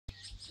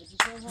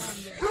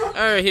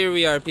Alright, here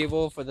we are,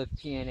 people, for the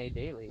PNA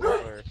Daily.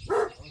 For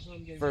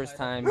first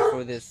time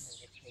for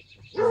this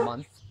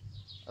month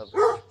of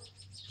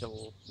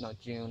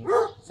June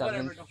 7th.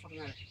 Whatever, don't fucking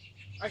matter.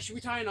 Alright, should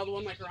we tie another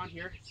one like around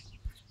here?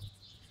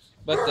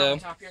 But On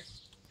top here?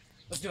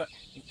 Let's do it.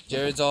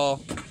 Jared's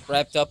all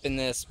wrapped up in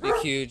this big,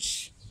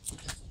 huge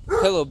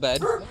pillow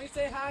bed. Let me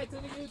say hi to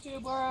the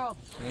YouTube world.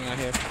 Hang on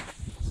here.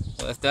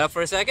 Lift it up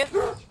for a second.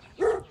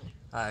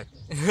 Hi.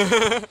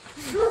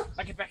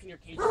 I get back in your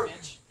cage,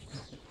 bitch.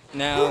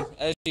 Now,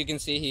 as you can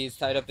see, he's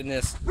tied up in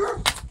this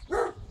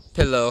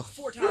pillow.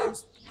 4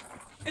 times.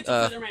 It's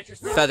a feather mattress.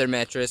 Feather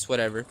mattress,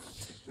 whatever.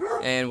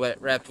 And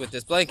wrapped with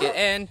this blanket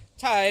and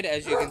tied,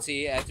 as you can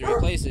see, at 3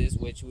 places,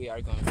 which we are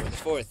going for the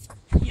 4th.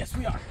 Yes,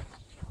 we are.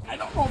 I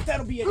don't know if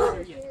that'll be it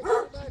either yet.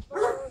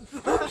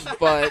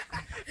 But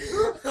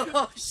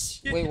Oh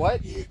shit. wait, what?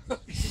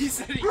 He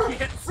said he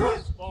can't see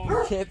his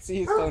phone. Can't see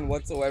his phone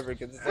whatsoever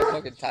because it's like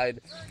fucking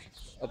tied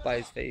up by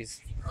his face.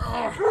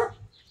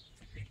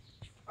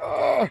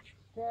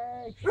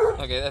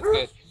 Okay, that's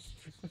good.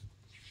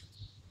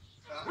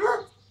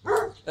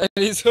 And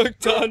he's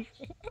hooked on.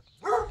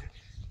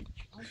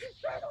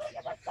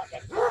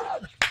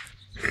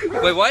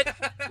 Wait, what?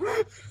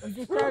 I'm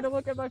just trying to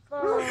look at my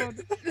phone.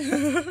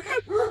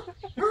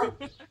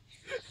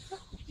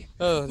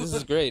 Oh, this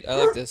is great. I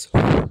like this.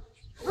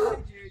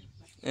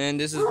 And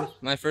this is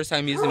my first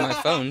time using my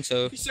phone,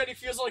 so He said he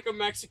feels like a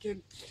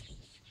Mexican.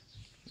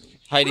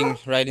 hiding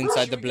right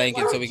inside the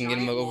blanket so we can get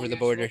him over the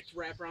border.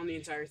 Wrap around the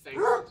entire thing.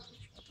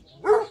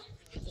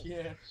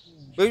 Yeah.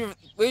 Move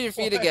your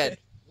feet again.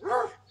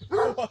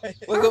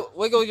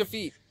 Wiggle your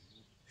feet.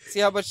 See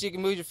how much you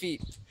can move your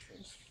feet.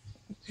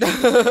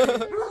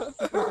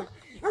 What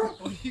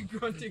are you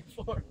grunting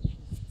for?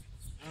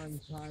 I'm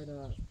tied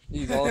up.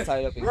 He's all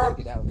tied up and can't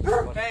get out.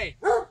 Hey,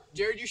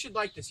 Jared, you should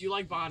like this. You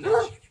like bondage.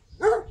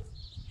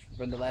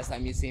 From the last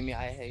time you see me,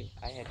 I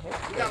had hair.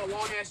 We got a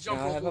long ass jump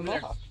Now I rope have a over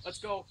there. mohawk. Let's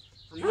go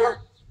from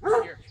here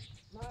to here.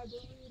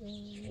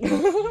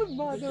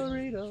 My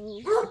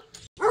Burrito.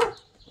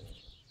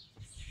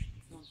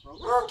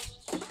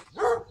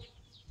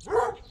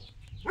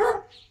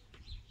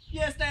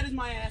 Yes, that is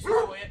my ass.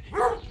 Enjoy it.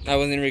 I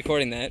wasn't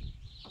recording that.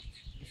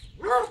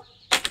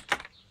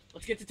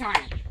 Let's get to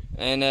tying.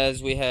 And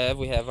as we have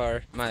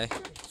my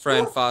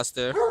friend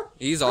Foster.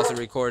 He's also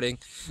recording.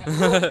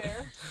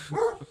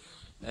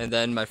 And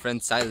then my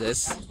friend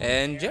Silas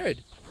and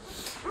Jared.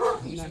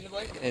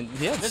 And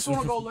yes. This one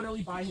will go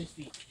literally by his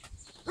feet.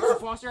 So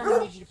Foster, I'm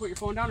gonna need you to put your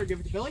phone down or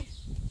give it to Billy.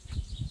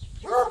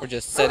 Or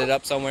just set it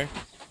up somewhere,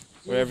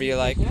 wherever you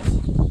like. And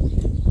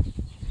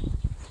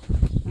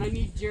I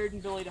need Jared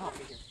and Billy to help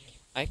me here.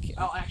 I can't.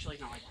 Oh, actually,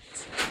 no, I got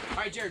this. All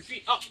right, Jared,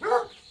 feet up. All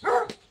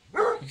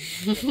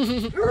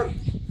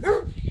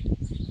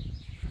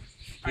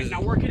right,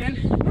 now work it in.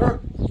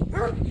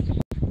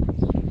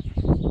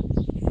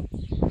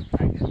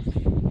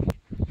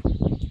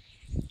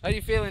 How are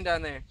you feeling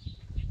down there?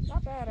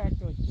 Not bad,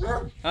 actually.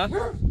 Huh?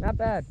 Not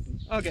bad.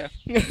 Okay.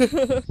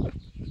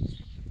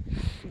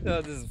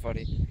 No, this is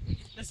funny.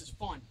 This is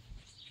fun.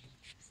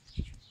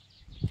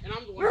 And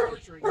I'm the one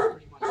torturing you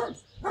pretty much.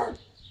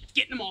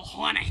 Getting them all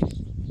horny.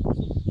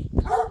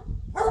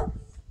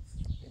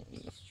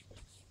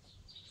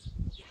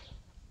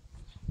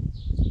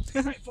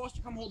 Alright,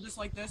 Foster, come hold this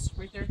like this.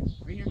 Right there.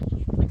 Right here.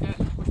 Like that.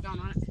 Push down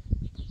on it.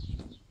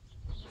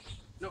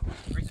 Nope.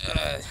 Right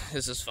there.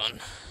 This is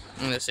fun.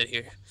 I'm gonna sit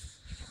here.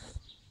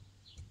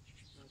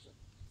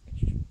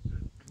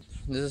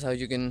 This is how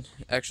you can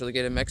actually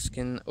get a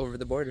Mexican over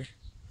the border.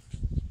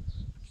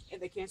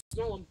 And they can't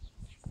smell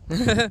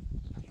them.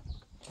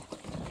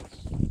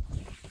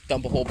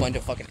 Dump a whole bunch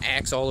of fucking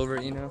axe all over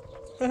it, you know?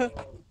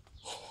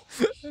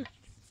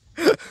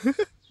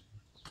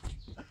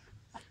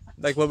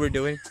 Like what we're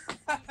doing.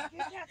 Get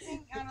that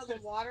thing out of the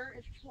water.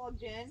 It's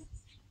plugged in.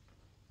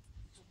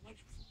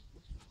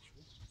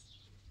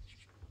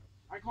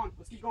 Alright, come on.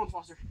 Let's keep going,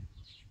 Foster.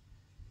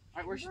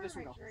 Alright, where should this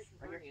one go?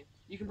 Right here.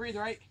 You can breathe,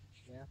 right?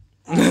 Yeah.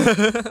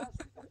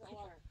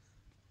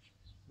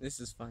 This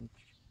is fun.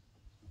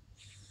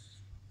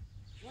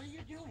 What are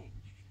you doing?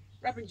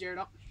 Wrapping Jared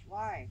up.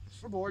 Why?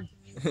 We're bored.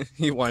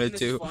 He wanted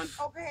This is to. fun.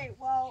 Okay,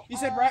 well. He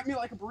said wrap me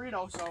like a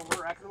burrito, so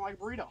we're wrapping him like a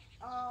burrito.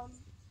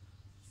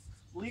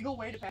 Legal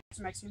way to pass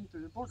a Mexican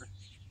through the border.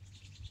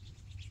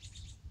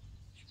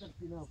 Get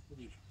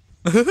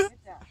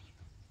that.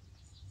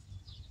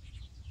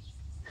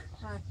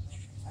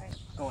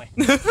 Go away.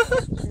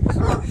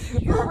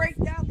 You break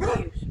down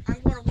these.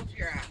 I'm gonna whoop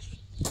your ass.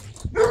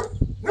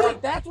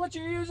 Wait, that's what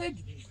you're using?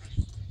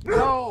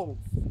 No.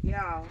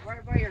 Yeah,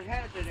 right by your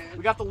head it is.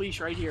 We got the leash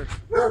right here.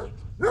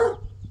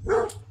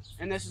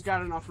 And this has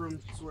got enough room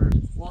to where,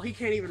 well, he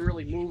can't even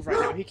really move right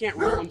now. He can't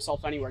roll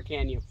himself anywhere,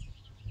 can you?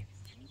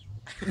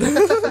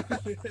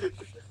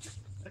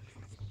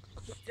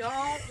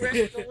 Don't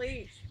rip the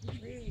leash,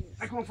 please.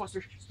 Right, come on,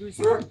 Foster. Do this.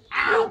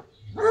 Ow!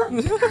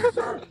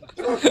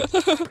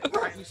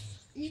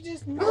 He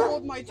just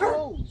gnawed my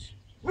toes.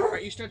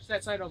 Alright, you stretch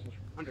that side over.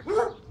 Under.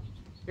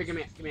 Here, give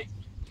me it. Give me it.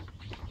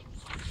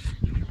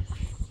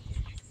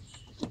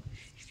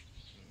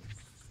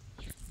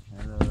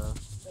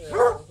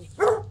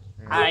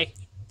 Hi.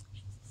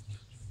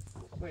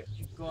 Wait,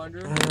 go under.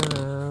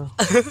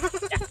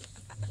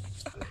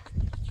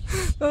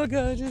 Oh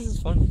god, this is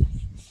funny.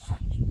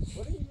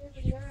 What are you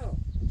doing now?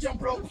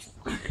 Jump rope.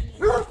 I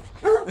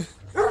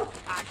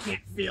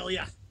can't feel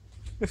ya.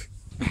 There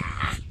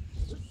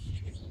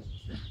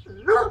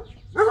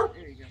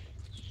you go.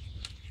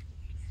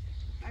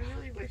 I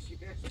really wish you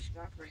guys would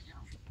stop right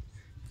now.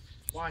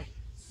 Why?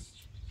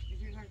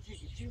 If you're gonna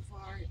take it too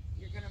far,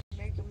 you're gonna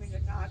make them into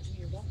knots and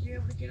you won't be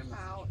able to get them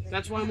out. and then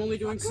That's you're why I'm gonna only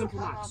have to doing fucking simple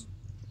cut knots. 'em.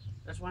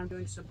 That's why I'm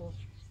doing simple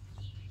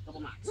double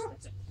knots.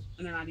 That's it.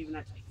 And they're not even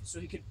that tight. So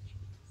he could,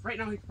 right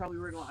now he could probably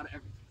wriggle out of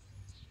everything.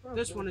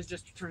 This one is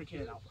just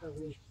tourniqueted out.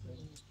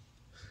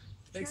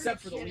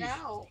 Except for the Get leash.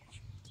 out.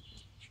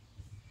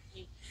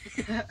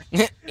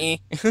 Eh.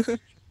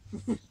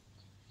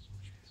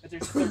 But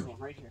there's a third one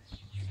right here.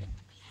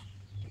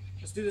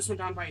 Let's do this one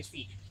down by his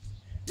feet.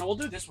 No, we'll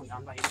do this one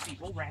down by his feet.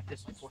 We'll wrap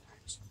this like 4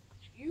 times.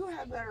 You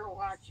had better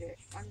watch it.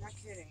 I'm not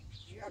kidding.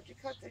 You have to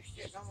cut this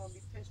shit and I'm gonna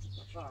be pissed at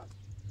the fuck.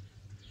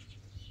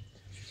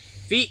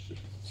 Feet.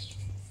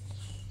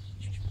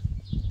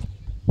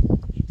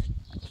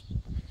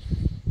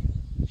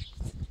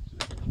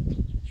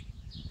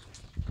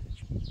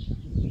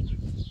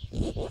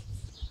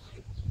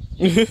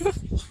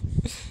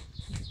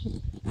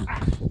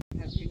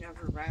 Have you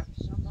never wrapped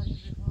somebody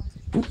before?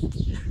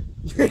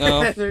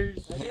 No. I did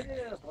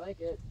it in a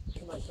blanket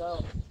to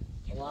myself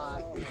a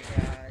lot. Oh my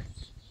god.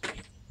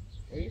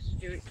 They used to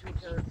do it to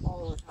each other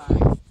all the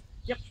time.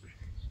 Yep.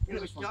 They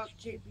would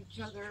duct tape each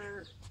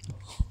other.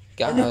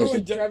 I remember Gosh.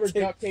 when Trevor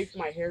duct taped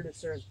my hair to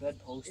Sarah's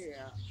bedpost.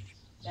 Yeah.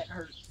 That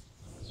hurt.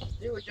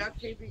 They would duct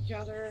tape each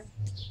other.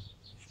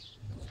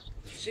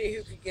 See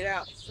who could get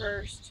out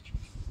first.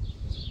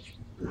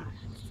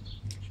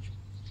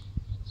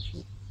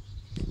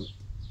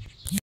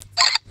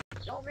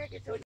 Don't make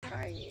it so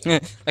tiny.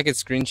 I could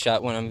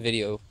screenshot when I'm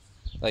video,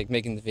 like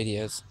making the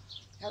videos.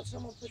 Have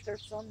someone put their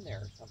thumb there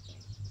or something.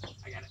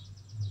 I got it.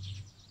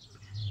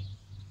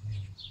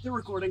 They're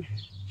recording.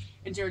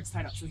 And Jared's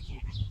tied up, so he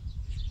can't. Is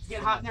it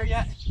getting hot in there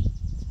yet?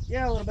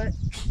 Yeah, a little bit.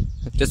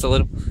 Just a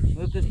little.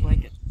 Move this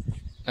blanket.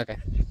 Okay.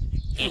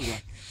 Yeah,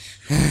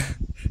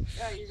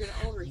 you're gonna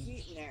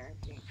overheat in there.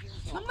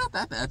 I'm not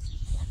that bad.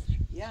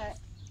 Yeah,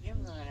 give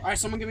him a minute. Alright,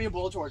 someone give me a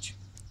bullet torch.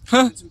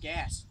 Huh? And some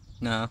gas.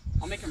 No.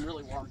 I'll make him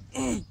really warm.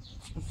 He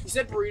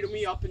said burrito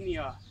me up in the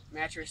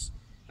mattress.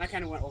 And I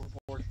kind of went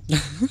overboard.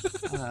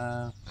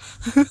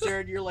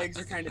 Jared, your legs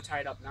are kind of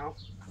tied up now.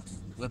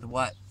 With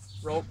what?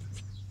 Rope.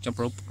 Jump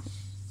rope.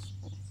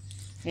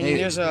 And Hey.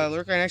 there's a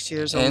look right next to you.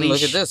 There's a And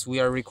leash. look at this. We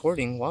are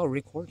recording while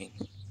recording.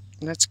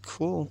 That's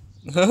cool.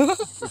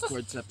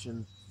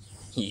 Recordception.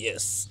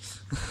 Yes.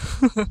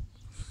 Yours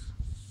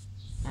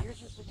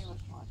is the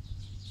newest one.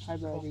 Hi,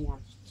 Both Brody.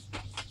 warm.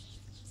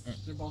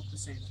 They're both the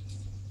same.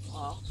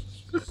 Well,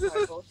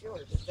 they're both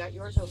yours. Is that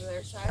yours over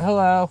there, Silas?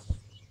 Hello.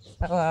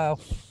 Hello.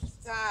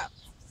 Stop.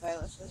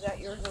 Silas, is that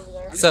yours over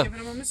there? I'm So- just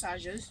giving him a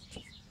massages.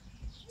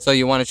 So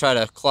you want to try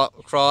to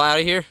crawl out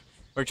of here?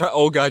 Or try?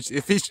 Oh gosh,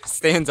 if he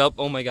stands up,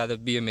 oh my god,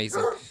 that'd be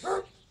amazing.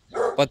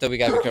 But then we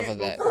gotta be careful of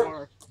that.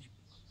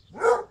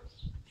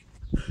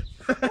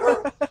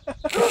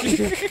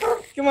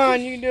 Come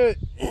on, you can do it.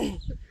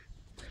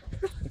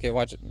 Okay,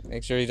 watch it.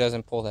 Make sure he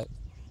doesn't pull that.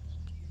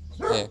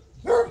 Yeah.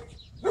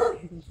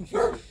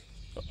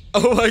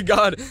 Oh my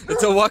god,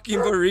 it's a walking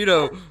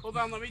burrito. Hold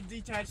on, let me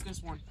detach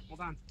this one.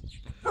 Hold on.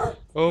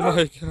 Oh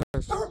my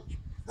gosh.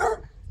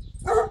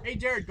 Hey,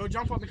 Jared, go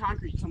jump on the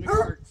concrete. Tell me if it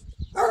hurts.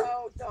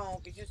 No,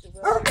 don't, because it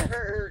will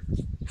hurt.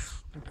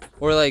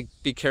 Or like,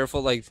 be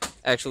careful, like,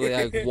 actually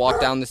like walk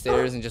down the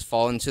stairs and just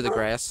fall into the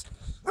grass.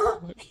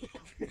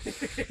 Use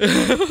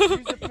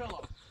the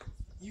pillow.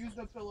 Use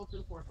the pillow for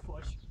the fourth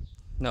push.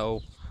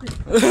 No.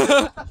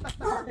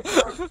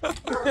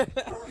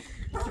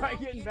 Try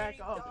getting back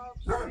up.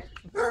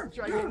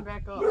 Try getting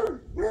back up.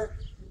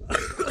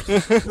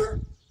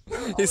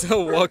 He's a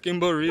walking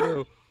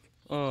burrito.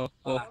 Oh,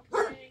 well.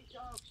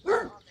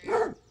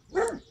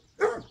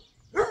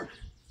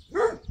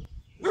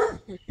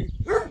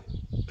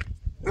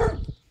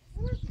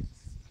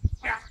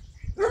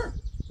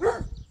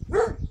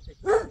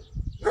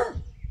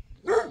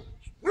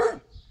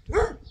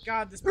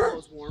 God, this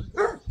pillow's warm.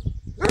 Ow.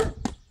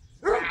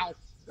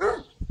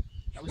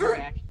 That was your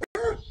back.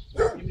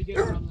 Give me get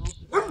another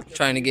rope.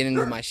 Trying to get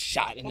into my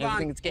shot and Hold on,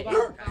 everything's getting.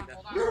 hold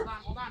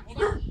on.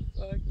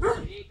 Where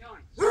are you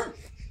going?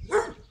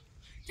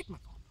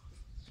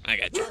 I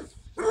got you.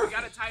 You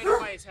gotta tie it up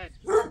by his head.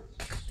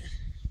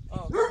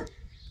 Oh,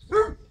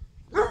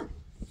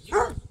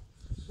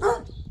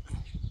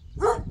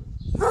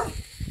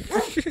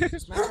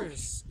 This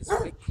mattress is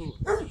quite cool.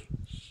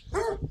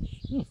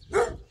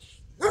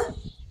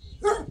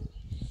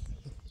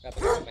 Got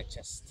it on my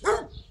chest.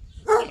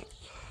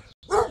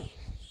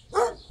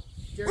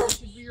 Jared, this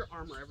should be your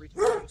armor every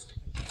time.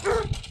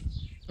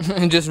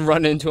 And just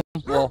run into him.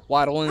 Well,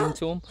 waddle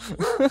into him.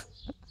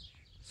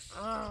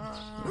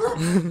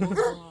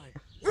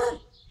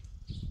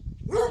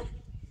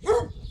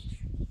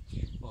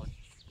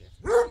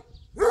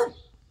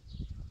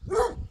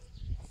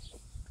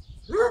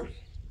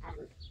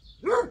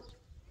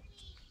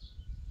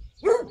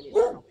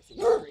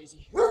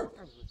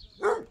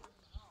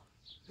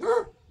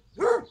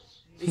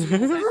 So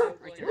hold that.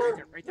 Right there, right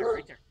there, right there,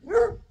 right there.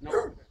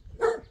 No.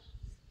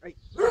 Right.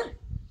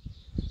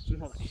 So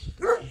hold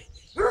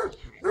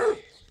that.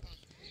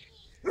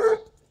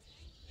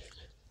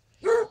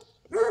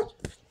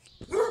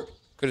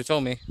 Could have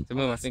told me to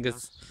move. I think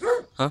it's.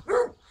 Huh?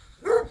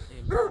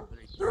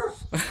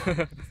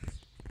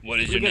 What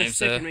is Let me your get a name,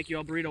 stick sir? and make you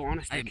a burrito on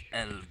a stick.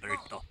 El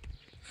Burrito.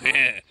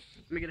 Let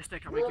me get a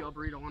stick. I'll make you a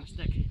burrito on a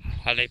stick.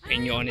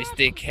 Jalapeno on his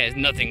stick has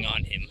nothing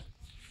on him.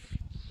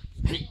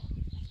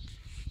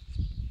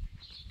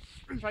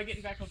 Try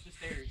getting back up the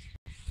stairs.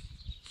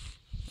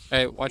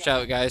 Alright, watch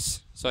out,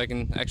 guys, so I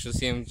can actually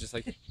see him just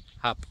like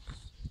hop.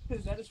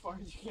 Is that as far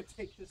as you can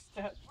take this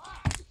step?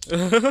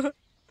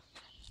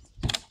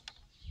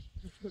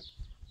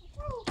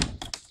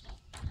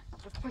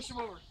 Let's push him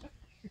over.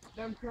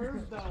 Them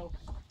curves, though.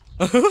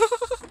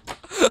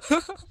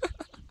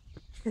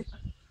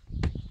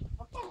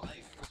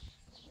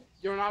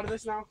 You're out of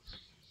this now?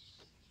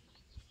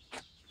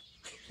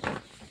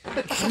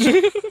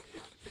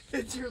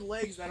 It's your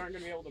legs that aren't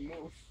going to be able to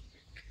move.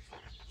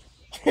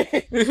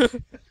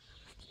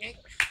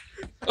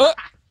 Oh.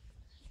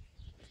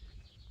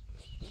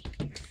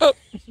 Oh.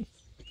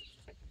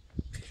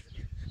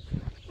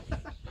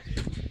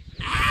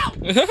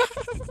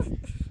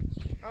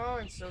 Oh,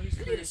 and so he's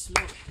free to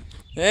smoke.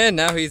 And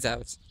now he's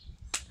out.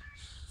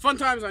 Fun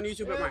times on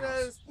YouTube at my It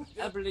house.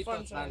 is.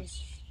 Fun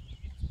times.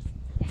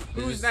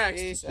 Who's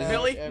next? Peace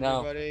Billy? out, No.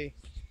 everybody.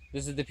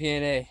 This is the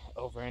PNA.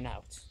 Over and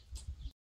out.